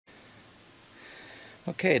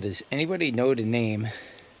Okay, does anybody know the name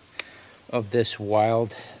of this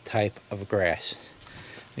wild type of grass?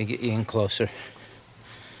 Let me get you in closer.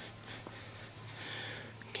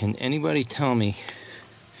 Can anybody tell me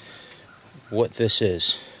what this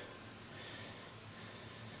is?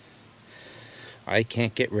 I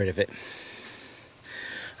can't get rid of it.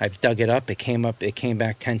 I've dug it up, it came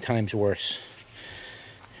back 10 times worse.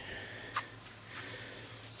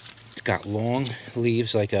 It's got long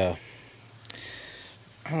leaves like a,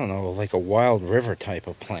 I don't know, like a wild river type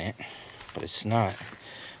of plant, but it's not.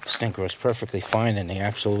 This thing grows perfectly fine in the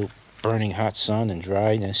absolute burning hot sun and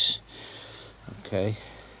dryness. Okay,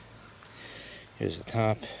 here's the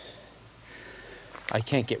top. I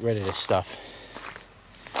can't get rid of this stuff.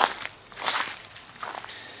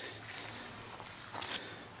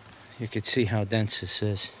 You can see how dense this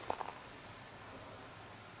is.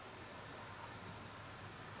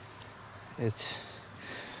 It's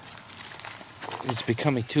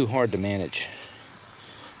becoming too hard to manage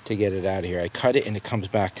to get it out of here. I cut it and it comes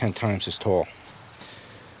back 10 times as tall.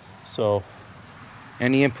 So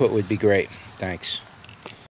any input would be great. Thanks.